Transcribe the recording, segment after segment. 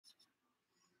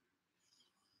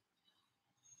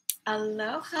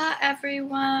Aloha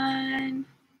everyone,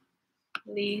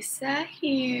 Lisa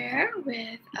here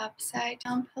with Upside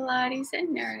Down Pilates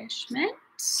and Nourishment.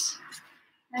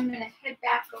 I'm going to head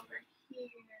back over here.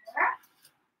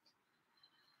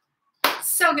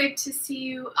 So good to see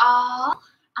you all.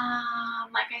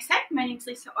 Like I said, my name is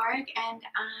Lisa Orrig and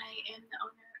I am the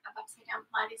owner of Upside Down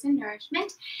Pilates and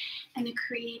Nourishment and the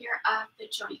creator of the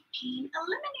Joint Pain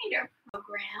Eliminator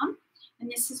program. And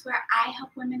this is where I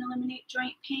help women eliminate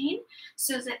joint pain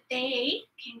so that they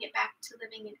can get back to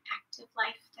living an active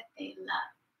life that they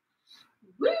love.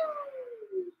 Woo!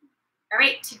 All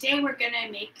right, today we're going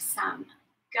to make some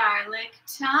garlic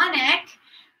tonic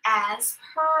as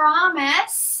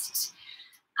promised.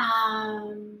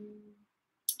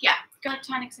 Garlic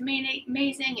tonic's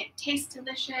amazing. It tastes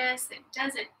delicious. It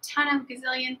does a ton of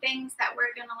gazillion things that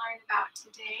we're going to learn about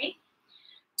today.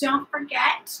 Don't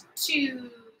forget to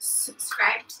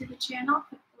subscribe to the channel,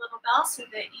 click the little bell so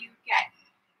that you get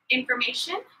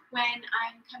information when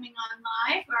I'm coming on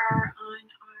live or on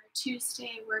our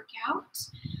Tuesday workout.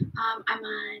 I'm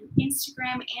on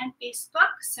Instagram and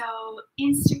Facebook. So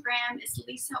Instagram is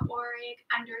Lisa Orrig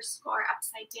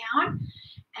 _upside down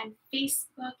and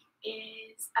Facebook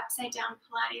is Upside Down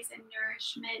Pilates and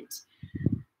Nourishment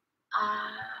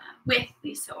with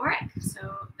Lisa Orrig. So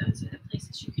those are the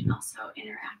places you can also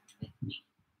interact with me.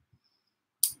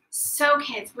 So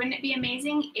kids, wouldn't it be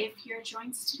amazing if your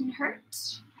joints didn't hurt?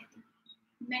 I think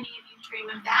many of you dream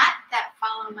of that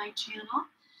follow my channel.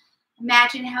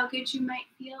 Imagine how good you might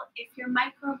feel if your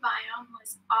microbiome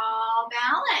was all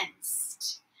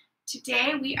balanced.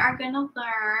 Today we are going to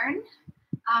learn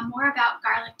more about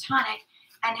garlic tonic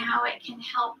and how it can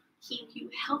help keep you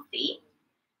healthy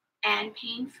and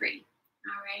pain-free.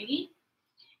 Alrighty.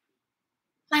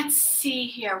 Let's see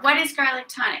here. What is garlic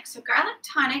tonic? So garlic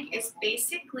tonic is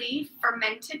basically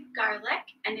fermented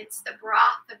garlic, and it's the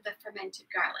broth of the fermented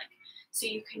garlic. So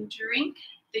you can drink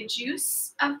the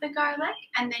juice of the garlic,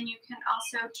 and then you can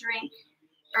also drink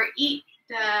or eat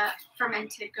the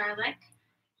fermented garlic,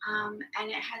 and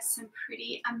it has some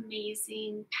pretty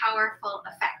amazing, powerful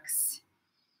effects.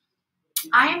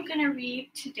 I am going to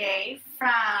read today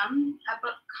from a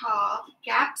book called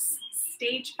Gaps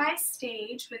Stage by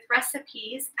Stage with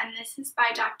Recipes, and this is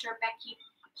by Dr. Becky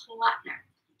Plotner.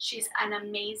 She's an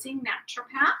amazing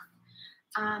naturopath,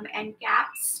 and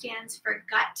GAPS stands for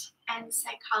Gut and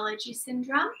Psychology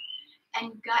Syndrome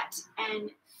and Gut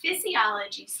and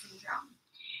Physiology Syndrome.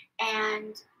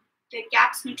 And the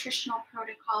GAPS nutritional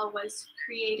protocol was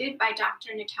created by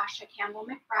Dr. Natasha Campbell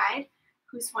McBride,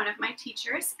 who's one of my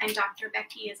teachers, and Dr.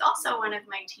 Becky is also one of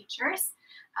my teachers.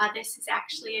 This is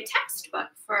actually a textbook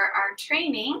for our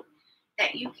training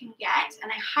that you can get, and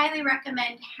I highly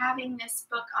recommend having this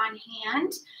book on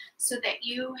hand so that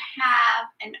you have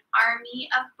an army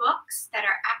of books that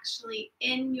are actually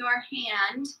in your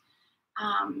hand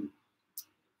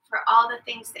for all the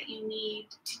things that you need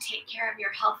to take care of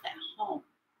your health at home,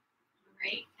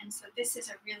 right? And so this is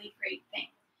a really great thing.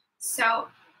 So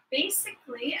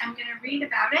basically, I'm going to read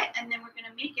about it, and then we're going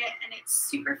to make it, and it's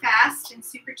super fast and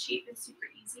super cheap and super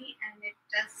easy, and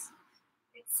it's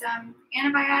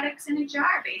antibiotics in a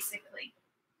jar, basically.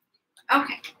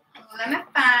 Okay, well, let me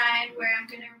find where I'm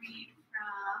going to read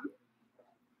from.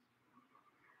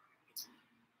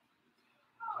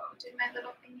 Oh, did my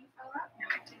little thingy fall out? No,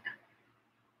 it did not.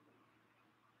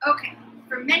 Okay,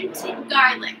 fermented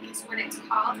garlic is what it's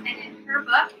called, and in her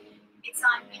book, it's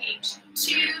on page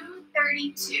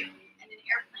 232, and an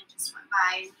airplane just went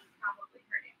by and you probably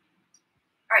heard it.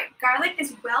 All right, garlic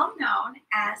is well known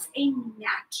as a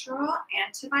natural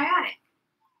antibiotic.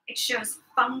 It shows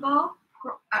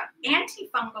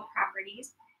antifungal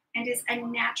properties and is a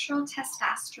natural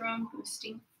testosterone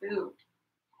boosting food.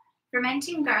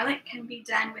 Fermenting garlic can be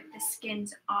done with the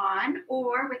skins on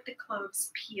or with the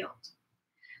cloves peeled.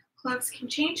 Cloves can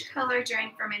change color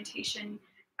during fermentation,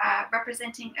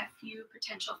 representing a few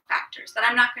potential factors that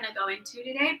I'm not going to go into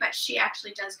today, but she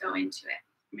actually does go into it.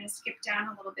 I'm going to skip down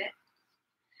a little bit.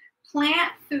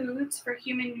 Plant Foods for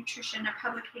Human Nutrition, a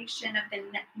publication of the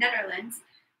Netherlands,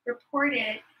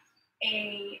 reported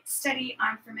a study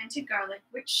on fermented garlic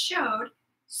which showed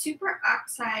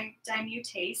superoxide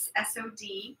dismutase,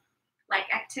 SOD-like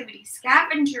activity,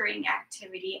 scavenging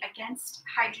activity against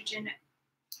hydrogen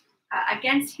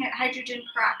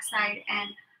peroxide and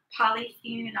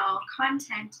polyphenol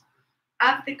content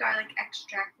of the garlic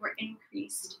extract were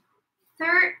increased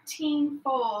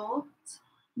 13-fold,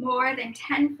 more than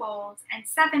 10-fold, and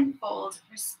 7-fold,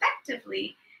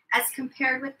 respectively, as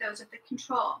compared with those of the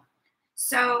control.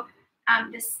 So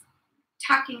this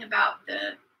talking about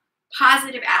the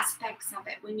positive aspects of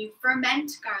it. When you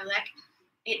ferment garlic,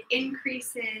 It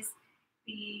increases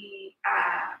the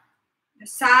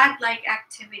SOD-like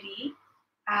activity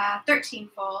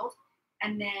 13-fold,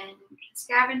 and then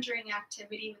scavenging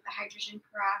activity with the hydrogen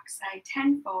peroxide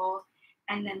 10-fold,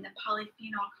 and then the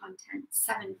polyphenol content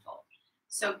 7-fold.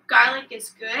 So garlic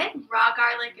is good, raw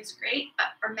garlic is great,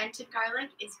 but fermented garlic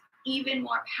is even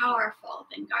more powerful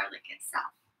than garlic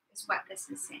itself, is what this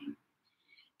is saying.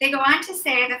 They go on to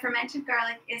say that fermented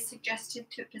garlic is suggested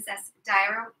to possess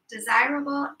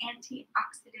desirable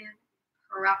antioxidant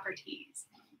properties.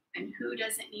 And who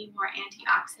doesn't need more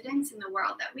antioxidants in the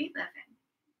world that we live in?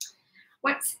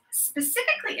 What's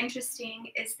specifically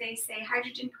interesting is they say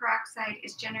hydrogen peroxide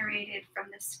is generated from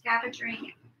the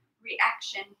scavenging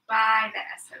reaction by the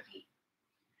SOD.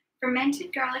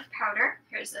 Fermented garlic powder,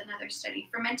 here's another study.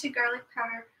 Fermented garlic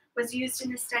powder was used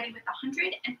in the study with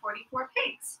 144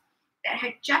 pigs that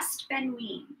had just been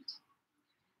weaned.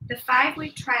 The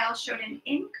 5-week trial showed an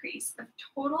increase of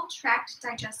total tract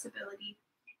digestibility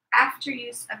after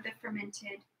use of the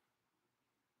fermented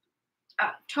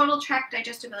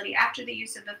after the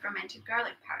use of the fermented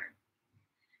garlic powder.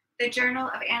 The Journal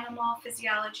of Animal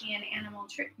Physiology and Animal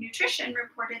Nutrition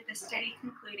reported the study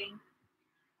concluding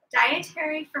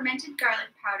dietary fermented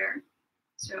garlic powder,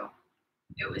 so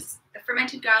it was the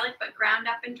fermented garlic but ground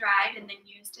up and dried and then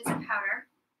used as a powder,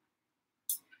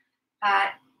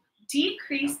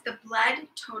 decreased the blood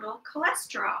total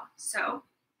cholesterol, so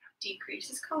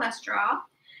decreases cholesterol.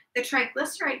 The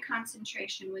triglyceride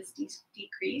concentration was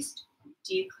decreased,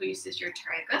 decreases your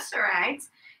triglycerides.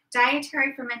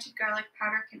 Dietary fermented garlic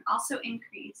powder can also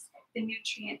increase the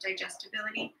nutrient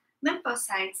digestibility,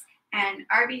 lymphocytes, and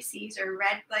RBCs or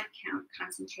red blood count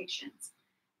concentrations,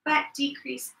 but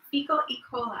decrease fecal E.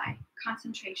 coli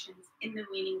concentrations in the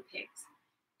weaning pigs.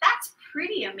 That's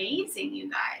pretty amazing, you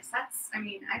guys. I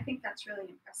think that's really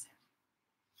impressive.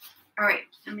 All right,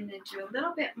 I'm going to do a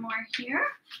little bit more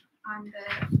here on the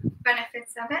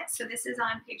benefits of it. So this is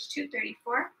on page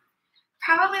 234.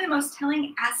 Probably the most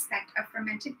telling aspect of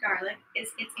fermented garlic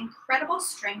is its incredible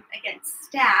strength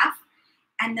against staph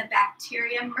and the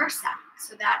bacteria MRSA.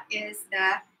 So that is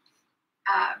the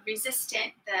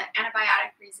antibiotic-resistant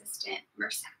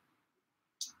MRSA.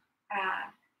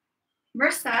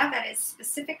 MRSA, that is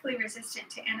specifically resistant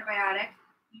to antibiotic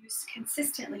use,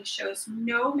 consistently shows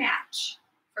no match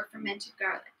for fermented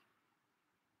garlic.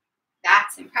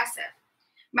 That's impressive.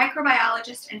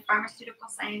 Microbiologist and pharmaceutical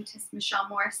scientist Michelle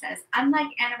Moore says,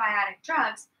 unlike antibiotic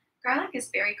drugs, garlic is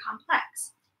very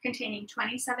complex, containing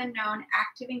 27 known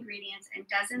active ingredients and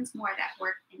dozens more that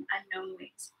work in unknown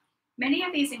ways. Many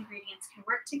of these ingredients can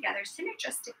work together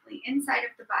synergistically inside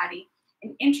of the body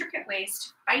in intricate ways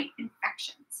to fight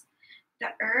infections.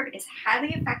 The herb is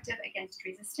highly effective against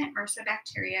resistant MRSA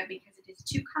bacteria because it is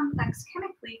too complex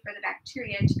chemically for the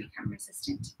bacteria to become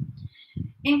resistant.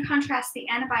 In contrast, the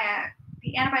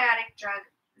antibiotic drug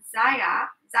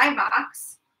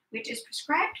Zyvox, which is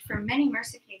prescribed for many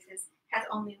MRSA cases, has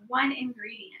only one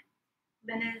ingredient,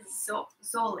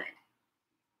 linezolid.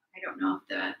 I don't know if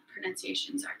the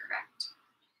pronunciations are correct.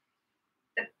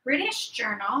 The British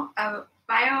Journal of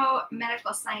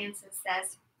Biomedical Sciences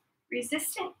says,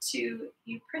 resistance to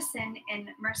mucracin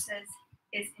in MRSA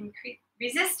is increasing.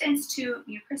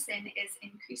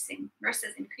 MRSA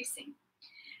is increasing.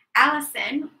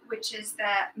 Allicin, which is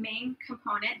the main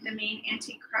component, the main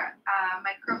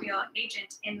antimicrobial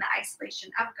agent in the isolation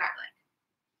of garlic.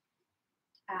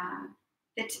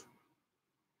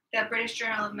 The British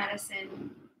Journal of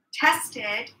Medicine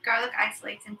tested garlic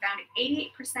isolates and found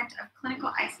 88% of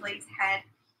clinical isolates had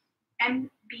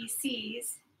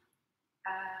MBCs,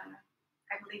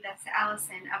 I believe that's the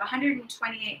allicin, of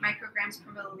 128 micrograms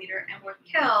per milliliter and were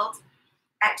killed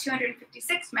at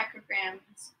 256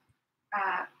 micrograms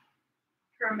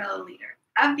per milliliter.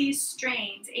 Of these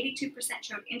strains, 82%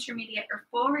 showed intermediate or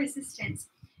full resistance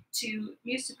to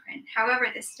mucoprin.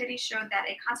 However, this study showed that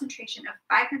a concentration of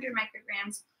 500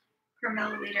 micrograms per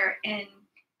milliliter in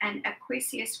an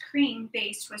aqueous cream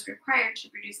base was required to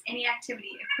produce any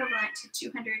activity equivalent to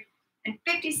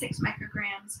 256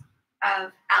 micrograms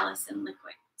of allicin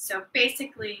liquid. So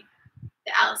basically,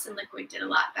 the allicin liquid did a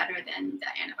lot better than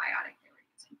the antibiotic they were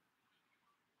using.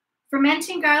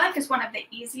 Fermenting garlic is one of the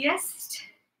easiest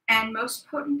and most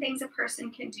potent things a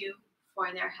person can do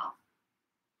for their health.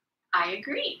 I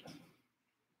agree.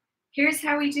 Here's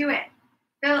how we do it.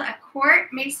 Fill a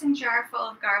quart mason jar full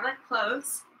of garlic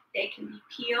cloves. They can be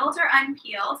peeled or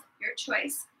unpeeled, your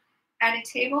choice. Add a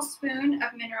tablespoon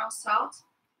of mineral salt.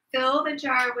 Fill the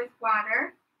jar with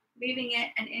water, leaving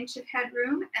it an inch of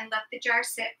headroom, and let the jar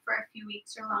sit for a few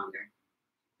weeks or longer.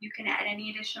 You can add any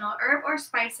additional herb or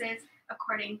spices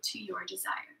according to your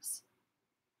desires.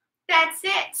 That's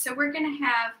it. So we're going to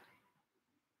have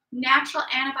natural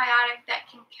antibiotic that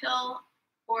can kill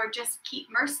or just keep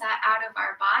MRSA out of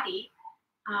our body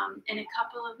in a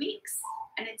couple of weeks.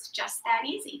 And it's just that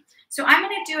easy. So I'm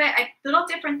going to do it a little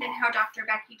different than how Dr.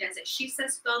 Becky does it. She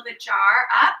says fill the jar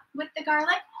up with the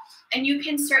garlic, and you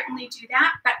can certainly do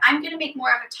that. But I'm going to make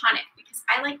more of a tonic because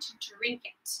I like to drink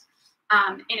it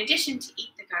in addition to eat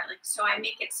the garlic. So I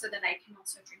make it so that I can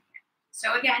also drink it.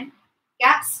 So again,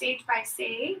 yeah, stage by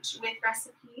stage with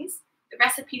recipes. The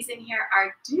recipes in here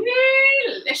are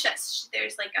delicious.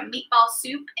 There's like a meatball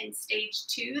soup in stage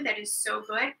 2 that is so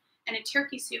good, and a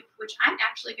turkey soup, which I'm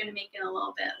actually going to make in a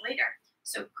little bit later.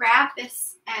 So grab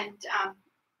this and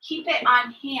keep it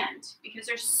on hand because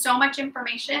there's so much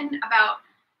information about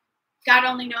God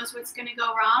only knows what's going to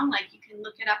go wrong. Like you can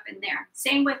look it up in there.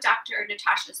 Same with Dr.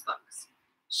 Natasha's books.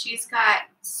 She's got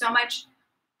so much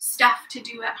stuff to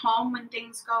do at home when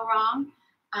things go wrong.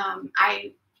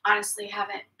 I honestly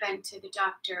haven't been to the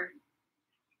doctor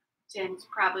since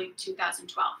probably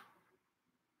 2012,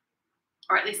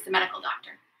 or at least the medical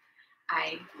doctor.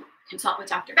 I consult with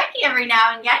Dr. Becky every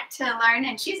now and yet to learn,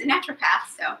 and she's a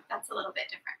naturopath, so that's a little bit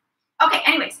different. Okay,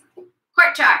 anyways,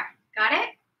 quart jar. Got it?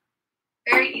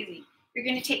 Very easy. You're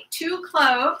going to take 2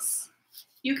 cloves.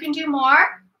 You can do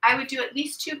more. I would do at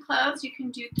least 2 cloves. You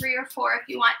can do 3 or 4 if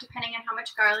you want, depending on how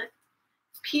much garlic.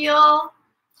 Peel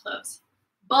cloves.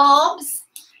 Bulbs.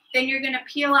 Then you're going to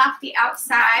peel off the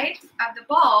outside of the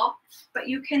bulb, but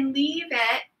you can leave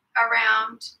it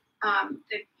around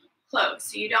the cloves,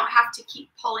 so you don't have to keep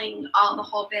pulling all the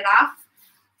whole bit off.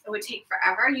 It would take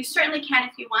forever. You certainly can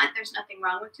if you want. There's nothing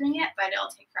wrong with doing it, but it'll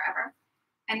take forever.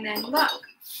 And then look,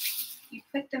 you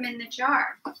put them in the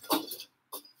jar.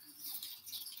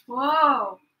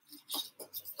 Whoa.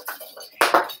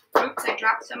 Oops, I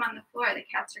dropped some on the floor. The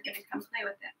cats are going to come play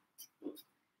with it.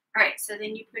 All right, so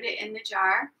then you put it in the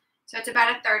jar. So it's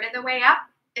about 1/3 of the way up.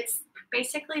 It's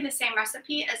basically the same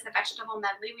recipe as the vegetable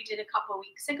medley we did a couple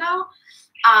weeks ago.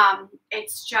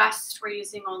 It's just we're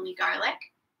using only garlic.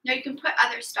 Now you can put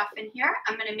other stuff in here.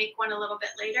 I'm going to make one a little bit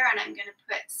later, and I'm going to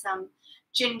put some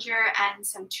ginger and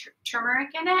some turmeric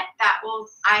in it.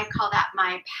 I call that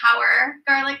my power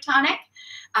garlic tonic,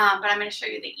 but I'm going to show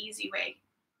you the easy way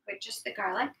with just the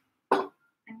garlic.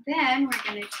 And then we're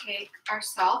going to take our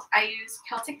salt. I use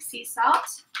Celtic sea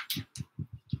salt.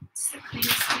 It's the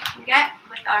cleanest we can get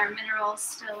with our minerals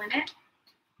still in it.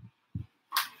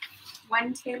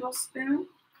 1 tablespoon.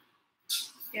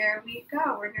 There we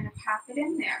go. We're going to pop it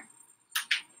in there.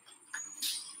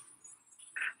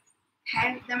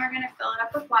 Okay, then we're going to fill it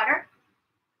up with water.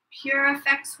 Pure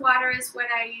Effects water is what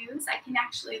I use. I can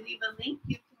actually leave a link.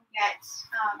 You can get,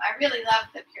 I really love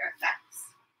the Pure Effects.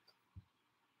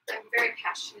 I'm very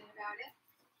passionate about it.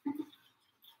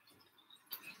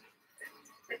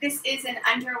 But this is an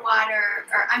underwater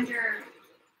or under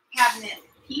cabinet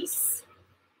piece.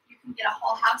 You can get a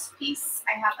whole house piece.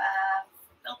 I have a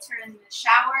filter in the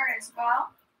shower as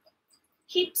well.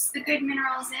 Keeps the good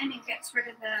minerals in and gets rid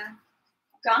of the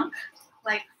gunk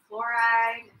like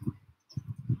fluoride,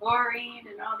 chlorine,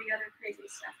 and all the other crazy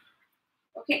stuff.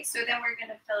 Okay, so then we're going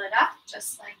to fill it up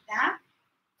just like that.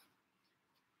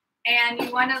 And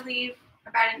you want to leave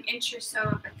about 1 inch or so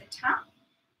up at the top.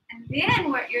 And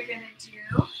then what you're going to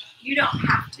do, you don't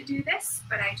have to do this,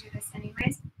 but I do this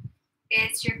anyways,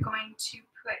 is you're going to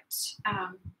put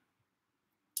a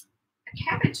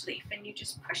cabbage leaf and you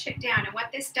just push it down. And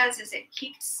what this does is it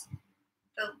keeps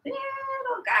the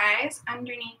little guys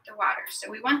underneath the water. So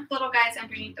we want the little guys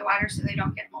underneath the water so they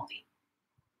don't get moldy.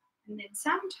 And then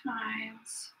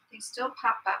sometimes they still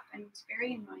pop up and it's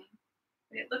very annoying,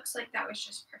 but it looks like that was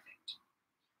just perfect.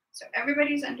 So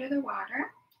everybody's under the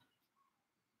water.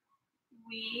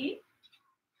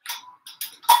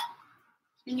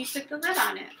 And you put the lid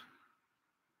on it.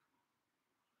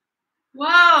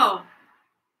 Whoa!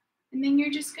 And then you're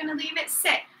just going to leave it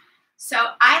sit.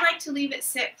 So I like to leave it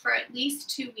sit for at least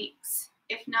 2 weeks,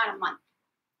 if not a month.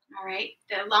 All right?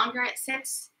 The longer it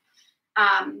sits,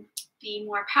 the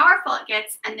more powerful it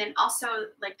gets. And then also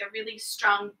like the really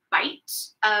strong bite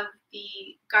of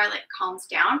the garlic calms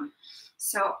down.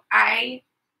 So I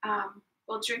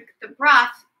will drink the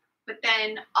broth, but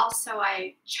then also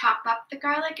I chop up the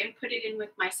garlic and put it in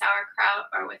with my sauerkraut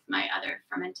or with my other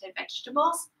fermented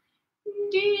vegetables.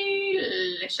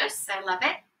 Delicious. I love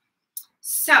it.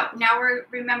 So now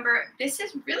remember, this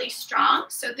is really strong.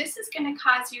 So this is going to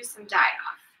cause you some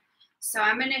die-off. So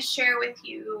I'm going to share with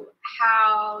you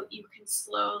how you can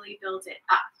slowly build it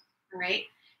up. All right.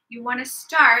 You want to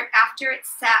start after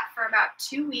it's sat for about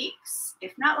 2 weeks,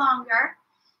 if not longer.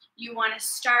 You want to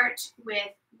start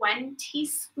with 1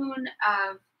 teaspoon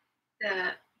of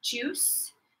the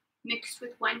juice mixed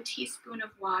with 1 teaspoon of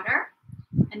water.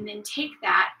 And then take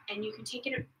that, and you can take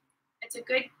it, it's a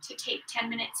good to take 10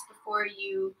 minutes before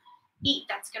you eat.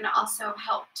 That's going to also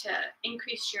help to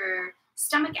increase your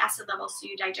stomach acid levels so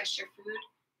you digest your food,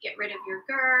 get rid of your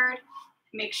GERD,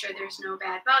 make sure there's no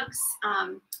bad bugs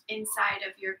inside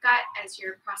of your gut as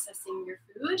you're processing your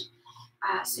food.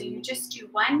 So you just do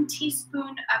 1 teaspoon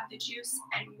of the juice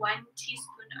and 1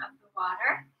 teaspoon of the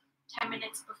water 10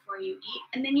 minutes before you eat.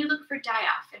 And then you look for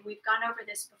die-off. And we've gone over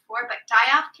this before, but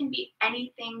die-off can be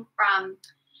anything from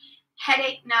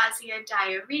headache, nausea,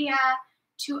 diarrhea,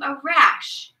 to a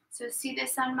rash. So see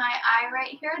this on my eye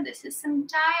right here? This is some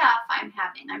die-off I'm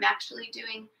having. I'm actually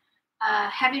doing a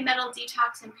heavy metal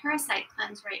detox and parasite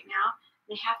cleanse right now.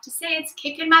 And I have to say it's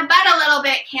kicking my butt a little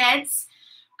bit, kids.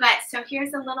 But so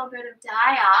here's a little bit of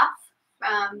die-off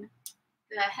from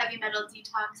the heavy metal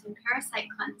detox and parasite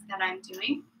cleanse that I'm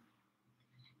doing.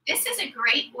 This is a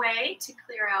great way to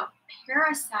clear out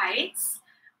parasites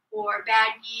or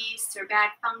bad yeasts or bad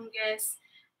fungus,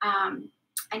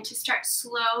 and to start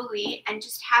slowly and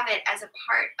just have it as a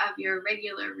part of your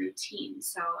regular routine.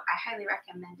 So I highly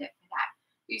recommend it for that.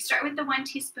 You start with the 1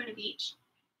 teaspoon of each,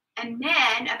 and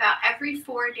then about every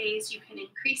 4 days you can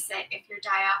increase it if your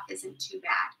die-off isn't too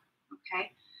bad,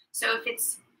 okay? So if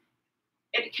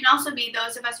it can also be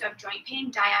those of us who have joint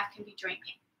pain, die-off can be joint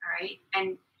pain, all right?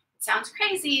 And it sounds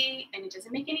crazy and it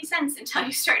doesn't make any sense until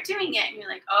you start doing it and you're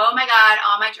like, oh my God,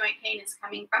 all my joint pain is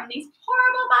coming from these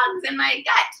horrible bugs in my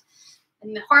gut.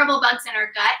 And the horrible bugs in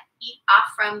our gut eat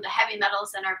off from the heavy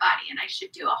metals in our body. And I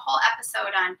should do a whole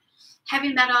episode on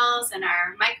heavy metals and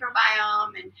our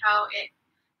microbiome and how it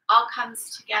all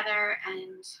comes together.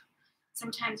 And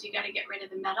sometimes you got to get rid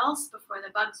of the metals before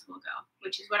the bugs will go,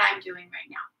 which is what I'm doing right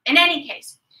now. In any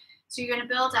case, so you're going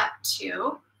to build up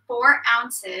to 4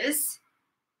 ounces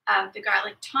of the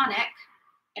garlic tonic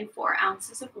and 4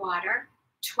 ounces of water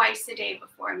twice a day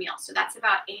before a meal. So that's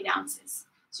about 8 ounces.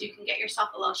 So you can get yourself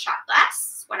a little shot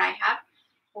glass, what I have,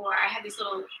 or I have these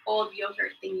little old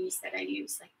yogurt thingies that I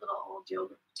use, like little old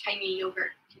yogurt, tiny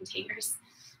yogurt containers.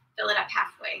 Fill it up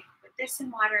halfway with this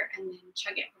and water and then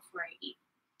chug it before I eat.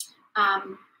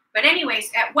 But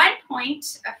anyways, at one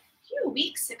point, a few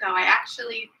weeks ago, I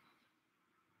actually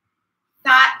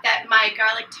thought that my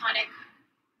garlic tonic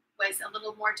was a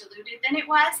little more diluted than it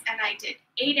was, and I did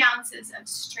 8 ounces of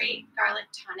straight garlic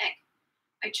tonic.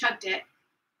 I chugged it,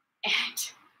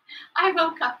 and I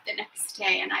woke up the next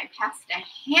day and I passed a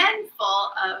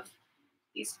handful of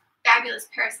these fabulous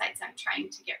parasites I'm trying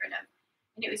to get rid of.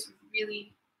 And it was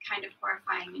really kind of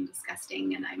horrifying and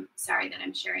disgusting, and I'm sorry that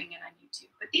I'm sharing it on YouTube.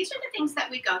 But these are the things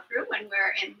that we go through when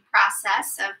we're in the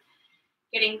process of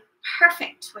getting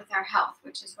perfect with our health,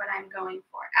 which is what I'm going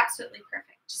for. Absolutely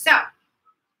perfect. So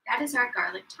that is our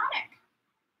garlic tonic.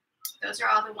 Those are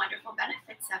all the wonderful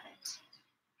benefits of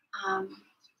it.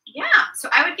 Yeah, so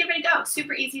I would give it a go.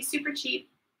 Super easy, super cheap.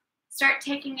 Start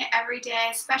taking it every day,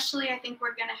 especially I think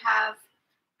we're going to have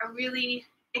a really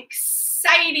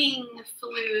exciting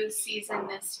flu season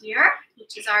this year,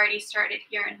 which has already started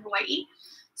here in Hawaii.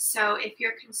 So if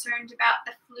you're concerned about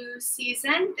the flu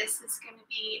season, this is going to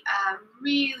be a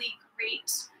really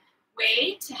great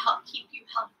way to help keep you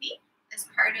healthy as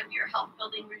part of your health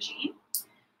building regime.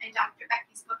 And Dr.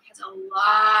 Becky's book has a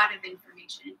lot of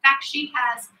information. In fact, she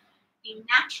has a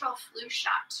natural flu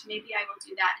shot. Maybe I will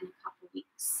do that in a couple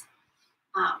weeks.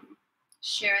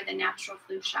 Share the natural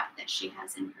flu shot that she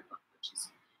has in her book, which is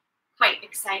quite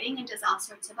exciting and does all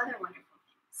sorts of other wonderful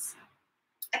things. So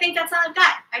I think that's all I've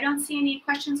got. I don't see any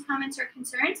questions, comments, or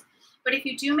concerns. But if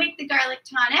you do make the garlic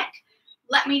tonic,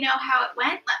 let me know how it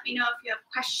went. Let me know if you have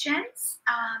questions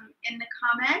in the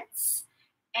comments,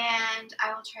 and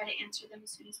I will try to answer them as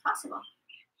soon as possible.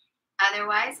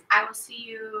 Otherwise, I will see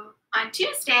you on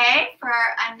Tuesday for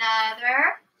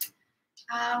another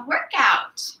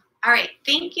workout. All right.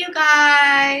 Thank you,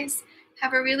 guys.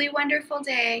 Have a really wonderful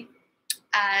day.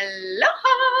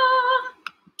 Aloha.